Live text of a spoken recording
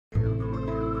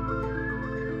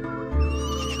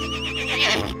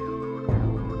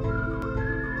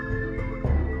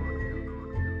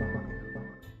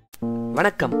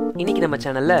வணக்கம். இன்னைக்கு நம்ம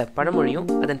சேனல்ல பழமொழியும்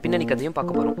அதன் பின்னணி கதையும்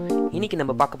பார்க்க போறோம். இன்னைக்கு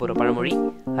நம்ம பார்க்க போற பழமொழி,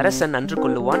 அரசன் அன்று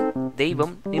கொள்ளுவான்,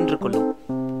 தெய்வம் நின்று கொள்ளும்.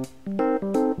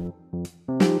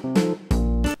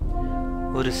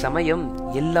 ஒரு சமயம்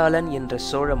எல்லாளன் என்ற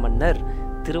சோழ மன்னர்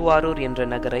திருவாரூர் என்ற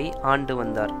நகரை ஆண்டு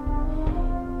வந்தார்.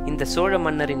 இந்த சோழ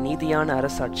மன்னரின் நீதியான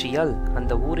அரசாட்சியால்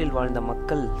அந்த ஊரில் வாழ்ந்த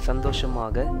மக்கள்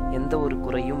சந்தோஷமாக எந்த ஒரு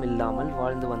குறையும் இல்லாமல்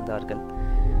வாழ்ந்து வந்தார்கள்.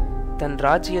 தன்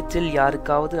ராஜ்யத்தில்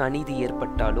யாருக்காவது அநீதி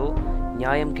ஏற்பட்டாலோ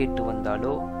நியாயம் கேட்டு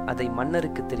வந்தாலோ அதை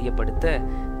மன்னருக்கு தெரியப்படுத்த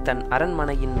தன்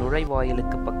அரண்மனையின்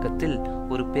நுழைவாயிலுக்கு பக்கத்தில்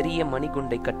ஒரு பெரிய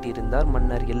மணிகுண்டை கட்டியிருந்தார்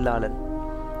மன்னர் எல்லாளன்.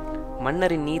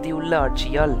 மன்னரின் நீதியுள்ள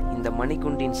ஆட்சியால் இந்த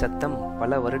மணிகுண்டின் சத்தம்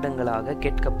பல வருடங்களாக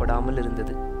கேட்கப்படாமல்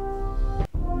இருந்தது.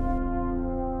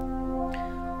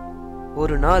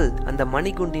 ஒரு நாள் அந்த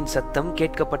மணிகுண்டின் சத்தம்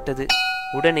கேட்கப்பட்டது.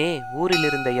 உடனே ஊரில்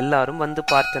இருந்த எல்லாரும் வந்து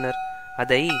பார்த்தனர்.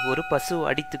 அதை ஒரு பசு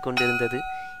அடித்து கொண்டிருந்தது.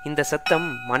 இந்த சத்தம்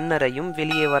மன்னரையும்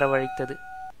வெளியே வரவழைத்தது.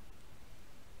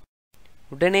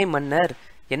 உடனே மன்னர்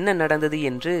என்ன நடந்தது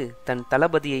என்று தன்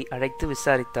தளபதியை அழைத்து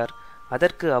விசாரித்தார்.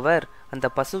 அதற்கு அவர் அந்த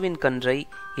பசுவின் கன்றை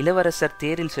இளவரசர்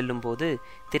தேரில் செல்லும் போது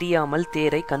தெரியாமல்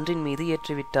தேரை கன்றின் மீது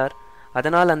ஏற்றிவிட்டார்.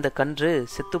 அதனால் அந்த கன்று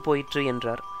செத்து போயிற்று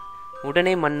என்றார்.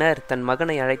 உடனே மன்னர் தன்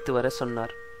மகனை அழைத்து வர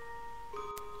சொன்னார்.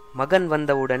 மகன்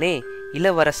வந்தவுடனே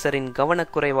இளவரசரின்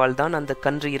கவனக்குறைவால் தான் அந்த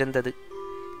கன்று இறந்தது.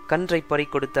 கன்றை பறி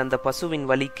கொடுத்த அந்த பசுவின்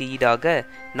வலிக்கு ஈடாக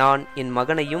நான் என்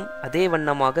மகனையும் அதே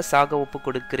வண்ணமாக சாக ஒப்பு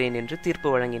கொடுக்கிறேன் என்று தீர்ப்பு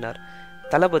வழங்கினார்.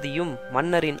 தளபதியும்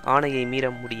மன்னரின் ஆணையை மீற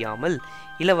முடியாமல்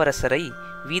இளவரசரை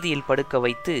வீதியில் படுக்க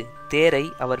வைத்து தேரை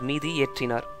அவர் மீது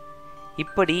ஏற்றினார்.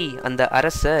 இப்படி அந்த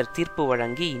அரசர் தீர்ப்பு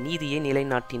வழங்கி நீதியை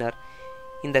நிலைநாட்டினார்.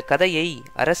 இந்த கதையை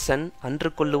அரசன் அன்று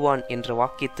கொள்ளுவான் என்ற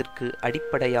வாக்கியத்திற்கு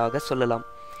அடிப்படையாக சொல்லலாம்.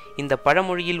 இந்த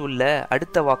பழமொழியில் உள்ள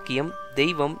அடுத்த வாக்கியம்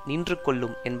தெய்வம் நின்று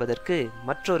கொள்ளும் என்பதற்கு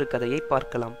மற்றொரு கதையை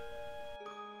பார்க்கலாம்.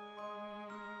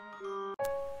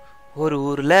 ஒரு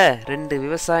ஊர்ல 2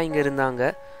 விவசாயிங்க இருந்தாங்க.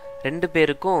 2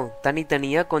 பேருக்கும்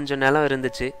தனித்தனியா கொஞ்சம் நிலம்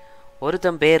இருந்துச்சு.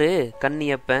 ஒருத்தன் பேரு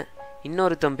கன்னியப்பன்,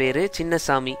 இன்னொருத்தன் பேரு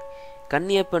சின்னசாமி.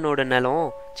 கன்னியப்பனோட நிலம்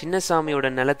சின்னசாமியோட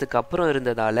நிலத்துக்கு அப்புறம்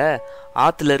இருந்ததால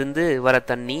ஆத்துல இருந்து வர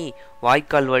தண்ணி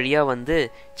வாய்க்கால் வழியா வந்து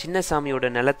சின்னசாமியோட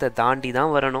நிலத்தை தாண்டி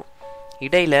தான் வரணும்.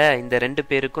 இடையில இந்த 2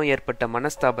 பேருக்கும் ஏற்பட்ட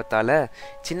மனஸ்தாபத்தால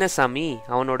சின்னசாமி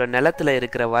அவனோட நிலத்துல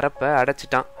இருக்கிற வரப்பை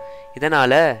அடைச்சிட்டான்.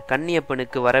 இதனால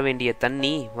கன்னியப்பனுக்கு வர வேண்டிய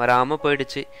தண்ணி வராம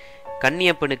போயிடுச்சு.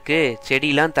 கன்னியப்பனுக்கு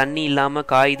செடியெல்லாம் தண்ணி இல்லாம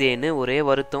காயுதேன்னு ஒரே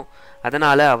வருத்தம்.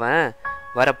 அதனால அவன்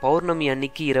வர பௌர்ணமி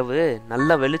அன்னைக்கு இரவு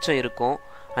நல்ல வெளிச்சம் இருக்கும்,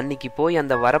 அன்னைக்கு போய்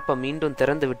அந்த வரப்பை மீண்டும்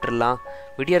திறந்து விட்டுறலாம்,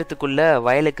 விடியறதுக்குள்ள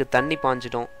வயலுக்கு தண்ணி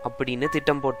பாஞ்சிடும் அப்படின்னு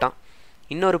திட்டம் போட்டான்.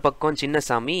 இன்னொரு பக்கம்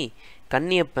சின்னசாமி,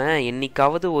 கன்னியப்பன்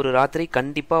என்னைக்காவது ஒரு ராத்திரி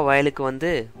கண்டிப்பா வயலுக்கு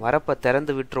வந்து வரப்ப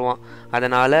திறந்து விட்டுருவான்,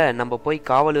 அதனால நம்ம போய்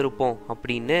காவல் இருப்போம்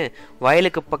அப்படின்னு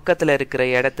வயலுக்கு பக்கத்துல இருக்கிற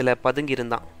இடத்துல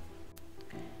பதுங்கியிருந்தான்.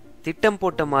 திட்டம்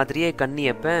போட்ட மாதிரியே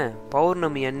கன்னியப்பன்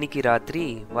பௌர்ணமி அன்னைக்கு ராத்திரி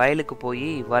வயலுக்கு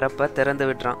போய் வரப்ப திறந்து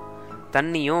விட்டுறான்.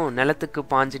 தண்ணியும் நிலத்துக்கு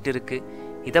பாஞ்சிட்டு இருக்கு.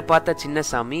 இதை பார்த்த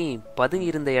சின்னசாமி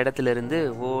பதுங்கியிருந்த இடத்துல இருந்து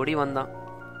ஓடி வந்தான்.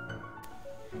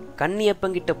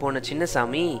 கன்னியப்பங்கிட்ட போன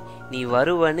சின்னசாமி, நீ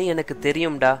வருவன்னு எனக்கு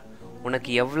தெரியும்டா,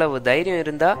 உனக்கு எவ்வளவு தைரியம்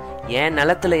இருந்தா என்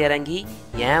நிலத்துல இறங்கி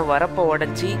என் வரப்ப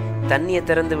உடைச்சி தண்ணிய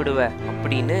திறந்து விடுவ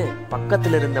அப்படின்னு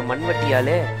பக்கத்துல இருந்த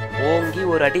மண்வட்டியாலே ஓங்கி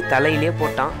ஒரு அடி தலையிலே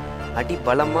போட்டான். அடி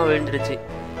பலமா விழுந்துடுச்சு.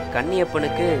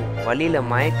 கன்னியப்பனுக்கு வழியில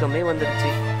மயக்கமே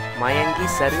வந்துடுச்சு. மயங்கி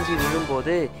சரிஞ்சு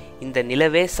விழும்போது இந்த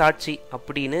நிலவே சாட்சி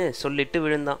அப்படின்னு சொல்லிட்டு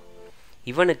விழுந்தான்.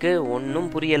 இவனுக்கு ஒன்னும்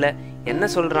புரியல. என்ன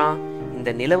சொல்றான்? இந்த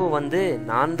நிலவு வந்து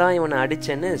நான் தான் இவனை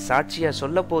அடிச்சேன்னு சாட்சியா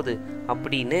சொல்ல போகுது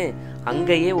அப்படின்னு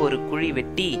அங்கேயே ஒரு குழி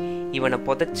வெட்டி இவனை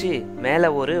புதைச்சு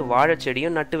மேல ஒரு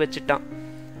வாழைச்செடியும் நட்டு வச்சுட்டான்.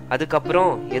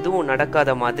 அதுக்கப்புறம் எதுவும்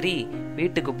நடக்காத மாதிரி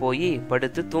வீட்டுக்கு போய்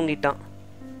படுத்து தூங்கிட்டான்.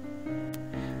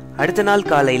 அடுத்த நாள்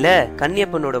காலையில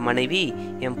கன்னியப்பனோட மனைவி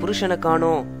என் புருஷனை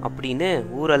காணோம் அப்படின்னு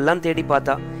ஊரெல்லாம் தேடி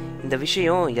பார்த்தா. இந்த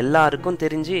விஷயம் எல்லாருக்கும்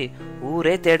தெரிஞ்சு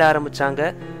ஊரே தேட ஆரம்பிச்சாங்க.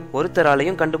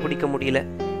 ஒருத்தராலையும் கண்டுபிடிக்க முடியல.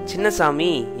 சின்னசாமி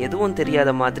எதுவும்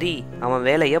தெரியாத மாதிரி அவன்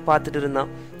வேலைய பார்த்துட்டு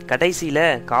இருந்தான். கடைசியில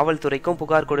காவல்துறைக்கும்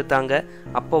புகார் கொடுத்தாங்க.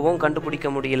 அப்பவும் கண்டுபிடிக்க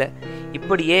முடியல.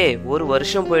 இப்படியே 1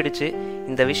 வருஷம் போயிடுச்சு.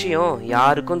 இந்த விஷயம்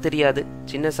யாருக்கும் தெரியாது,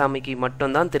 சின்னசாமிக்கு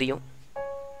மட்டும்தான் தெரியும்.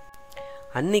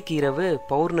 அன்னைக்கு இரவு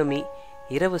பௌர்ணமி.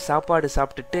 இரவு சாப்பாடு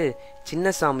சாப்பிட்டுட்டு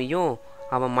சின்னசாமியும்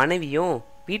அவன் மனைவியும்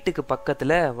வீட்டுக்கு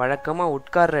பக்கத்துல வழக்கமா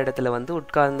உட்கார்ற இடத்துல வந்து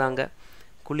உட்கார்ந்தாங்க.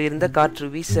 குளிர்ந்த காற்று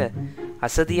வீச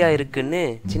அசதியா இருக்குன்னு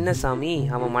சின்னசாமி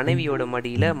அவன் மனைவியோட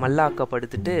மடியில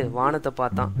மல்லாக்கப்படுத்திட்டு வானத்தை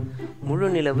பார்த்தான். முழு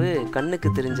நிலவு கண்ணுக்கு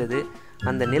தெரிஞ்சது.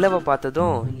 அந்த நிலவை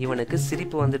பார்த்ததும் இவனுக்கு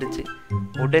சிரிப்பு வந்துடுச்சு.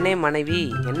 உடனே மனைவி,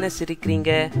 என்ன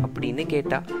சிரிக்கிறீங்க அப்படின்னு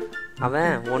கேட்டா.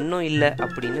 அவன் ஒன்றும் இல்லை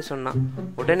அப்படின்னு சொன்னான்.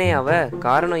 உடனே அவ,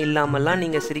 காரணம் இல்லாமல்லாம்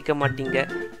நீங்கள் சிரிக்க மாட்டீங்க,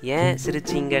 ஏன்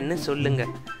சிரிச்சிங்கன்னு சொல்லுங்க.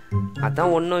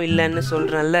 அதான் ஒன்றும் இல்லைன்னு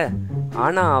சொல்கிறேன்ல.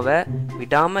 ஆனால் அவ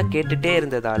விடாமல் கேட்டுட்டே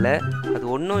இருந்ததால, அது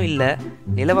ஒன்றும் இல்லை,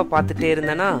 நிலவை பார்த்துட்டே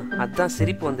இருந்தனா அதான்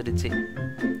சிரிப்பு வந்துடுச்சு.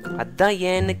 அதான்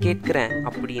ஏன்னு கேட்குறேன்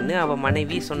அப்படின்னு அவ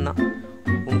மனைவி சொன்னான்.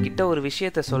 உன்கிட்ட ஒரு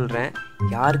விஷயத்த சொல்கிறேன்,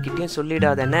 யாருக்கிட்டையும்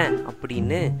சொல்லிடாதன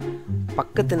அப்படின்னு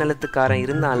பக்கத்து நிலத்துக்காரன்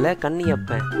இருந்தான்ல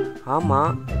கன்னியப்பன்.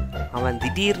 ஆமாம், அவன்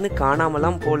திடீர்னு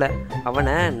காணாமலாம் போல,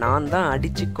 அவனை நான் தான்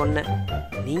அடிச்சு கொன்னேன்.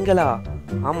 நீங்களா?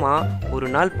 ஆமாம், ஒரு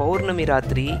நாள் பௌர்ணமி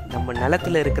ராத்திரி நம்ம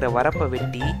நிலத்துல இருக்கிற வரப்பை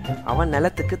வெட்டி அவன்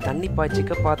நிலத்துக்கு தண்ணி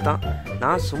பாய்ச்சிக்க பார்த்தான்.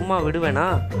 நான் சும்மா விடுவேனா?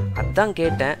 அதான்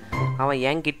கேட்டேன். அவன்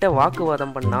என்கிட்ட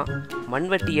வாக்குவாதம் பண்ணான்.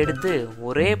 மண்வெட்டி எடுத்து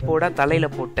ஒரே போடா தலையில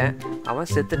போட்டேன்.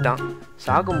 அவன் செத்துட்டான்.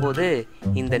 சாகும்போது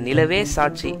இந்த நிலவே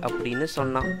சாட்சி அப்படின்னு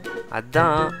சொன்னான்.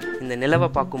 அதான் இந்த நிலவை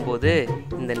பார்க்கும்போது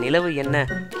இந்த நிலவு என்ன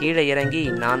கீழே இறங்கி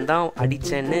நான் தான்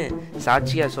அடிச்சேன்னு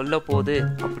சாட்சியா சொல்ல போகுது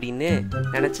அப்படின்னு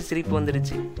நினைச்சு சிரிப்பு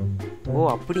வந்துடுச்சு. ஓ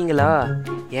அப்படிங்களா?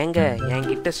 ஏங்க,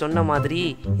 என்கிட்ட சொன்ன மாதிரி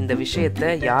இந்த விஷயத்த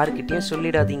யாருக்கிட்டையும்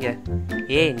சொல்லிடாதீங்க.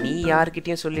 நீ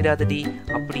யாருக்கிட்டையும் சொல்லிடாதடி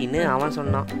அப்படின்னு அவன்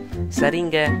சொன்னான்.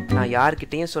 சரிங்க, நான்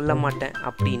யாருக்கிட்டையும் சொல்ல மாட்டேன்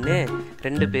அப்படின்னு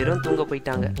 2 பேரும் தூங்க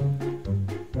போயிட்டாங்க.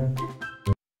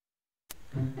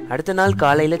 அடுத்த நாள்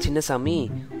காலையில் சின்னசாமி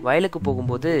வயலுக்கு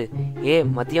போகும்போது,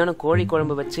 மத்தியானம் கோழி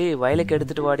குழம்பு வச்சு வயலுக்கு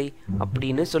எடுத்துட்டு வாடி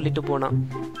அப்படின்னு சொல்லிட்டு போனான்.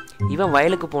 இவன்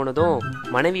வயலுக்கு போனதும்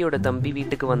மனைவியோட தம்பி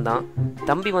வீட்டுக்கு வந்தான்.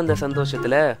 தம்பி வந்த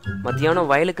சந்தோஷத்துல மத்தியானம்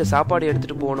வயலுக்கு சாப்பாடு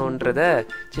எடுத்துட்டு போகணுன்றத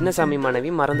சின்னசாமி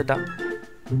மனைவி மறந்துட்டான்.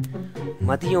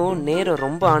 மதியம் நேரம்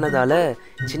ரொம்ப ஆனதால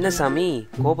சின்னசாமி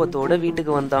கோபத்தோட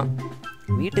வீட்டுக்கு வந்தான்.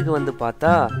 வீட்டுக்கு வந்து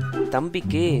பார்த்தா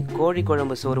தம்பிக்கு கோழி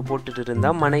குழம்பு சோறு போட்டுட்டு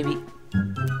இருந்தா மனைவி.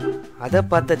 அதை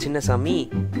பார்த்த சின்னசாமி,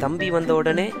 தம்பி வந்த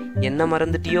உடனே என்ன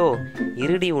மறந்துட்டியோ,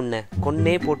 இருடி உன்னை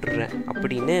கொன்னே போட்டுடுறேன்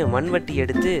அப்படின்னு மண்வெட்டி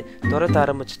எடுத்து துரத்த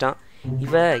ஆரம்பிச்சிட்டான்.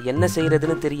 இவ என்ன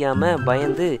செய்யறதுன்னு தெரியாம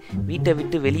பயந்து வீட்டை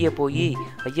விட்டு வெளியே போய்,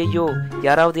 ஐயையோ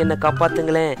யாராவது என்ன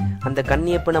காப்பாத்துங்களேன், அந்த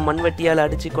கன்னியப்பனை மண்வெட்டியால்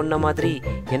அடிச்சு கொன்ன மாதிரி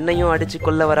என்னையும் அடிச்சு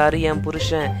கொல்ல வராரு என்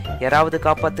புருஷன், யாராவது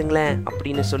காப்பாத்துங்களேன்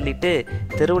அப்படின்னு சொல்லிட்டு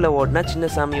தெருவில் ஓடினா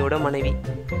சின்னசாமியோட மனைவி.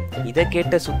 இதை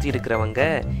கேட்ட சுத்தி இருக்கிறவங்க,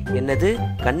 என்னது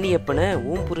கன்னியப்பனை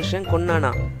உன் புருஷன்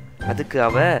கொன்னானா? அதுக்கு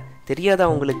அவ, தெரியாதா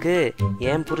உங்களுக்கு,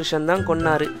 என் புருஷன் தான்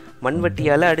கொன்னாரு,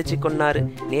 மண்வெட்டியால அடிச்சு கொன்னாரு,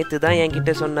 நேத்து தான்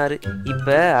என்கிட்ட சொன்னாரு,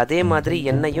 இப்ப அதே மாதிரி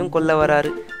என்னையும் கொல்ல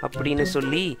வராரு அப்படின்னு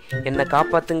சொல்லி என்னை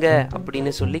காப்பாத்துங்க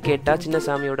அப்படின்னு சொல்லி கேட்டா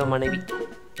சின்னசாமியோட மனைவி.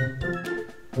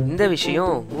 இந்த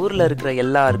விஷயம் ஊர்ல இருக்கிற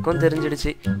எல்லாருக்கும்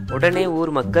தெரிஞ்சிடுச்சு. உடனே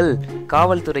ஊர் மக்கள்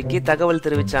காவல்துறைக்கு தகவல்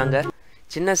தெரிவிச்சாங்க.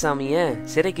 சின்னசாமிய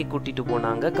சிறைக்கு கூட்டிட்டு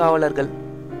போனாங்க காவலர்கள்.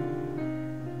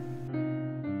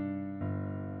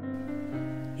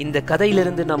 இந்த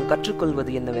கதையிலிருந்து நாம்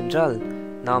கற்றுக்கொள்வது என்னவென்றால்,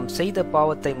 நாம் செய்த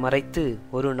பாவத்தை மறைத்து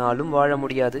ஒரு நாளும் வாழ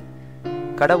முடியாது.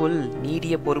 கடவுள்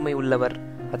நீடிய பொறுமை உள்ளவர்.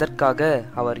 அதற்காக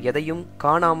அவர் எதையும்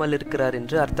காணாமல் இருக்கிறார்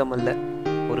என்று அர்த்தமல்ல.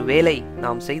 ஒருவேளை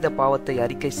நாம் செய்த பாவத்தை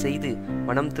அறிக்கை செய்து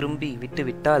மனம் திரும்பி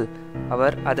விட்டுவிட்டால்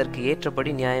அவர் அதற்கு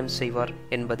ஏற்றபடி நியாயம் செய்வார்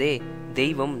என்பதே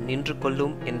தெய்வம் நின்று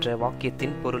கொள்ளும் என்ற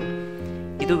வாக்கியத்தின் பொருள்.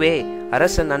 இதுவே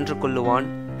அரசன் நன்று கொள்ளுவான்,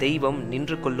 தெய்வம்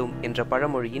நின்று கொள்ளும் என்ற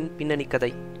பழமொழியின் பின்னணி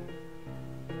கதை.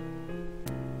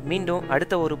 மீண்டும்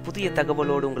அடுத்த ஒரு புதிய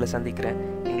தகவலோடு உங்களை சந்திக்கிறேன்.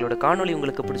 எங்களோட காணொளி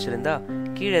உங்களுக்கு பிடிச்சிருந்தா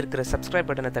கீழே இருக்கிற சப்ஸ்கிரைப்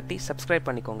பட்டனை தட்டி சப்ஸ்கிரைப்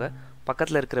பண்ணிக்கோங்க.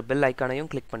 பக்கத்தில் இருக்கிற பெல்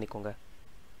ஐக்கானையும் கிளிக் பண்ணிக்கோங்க.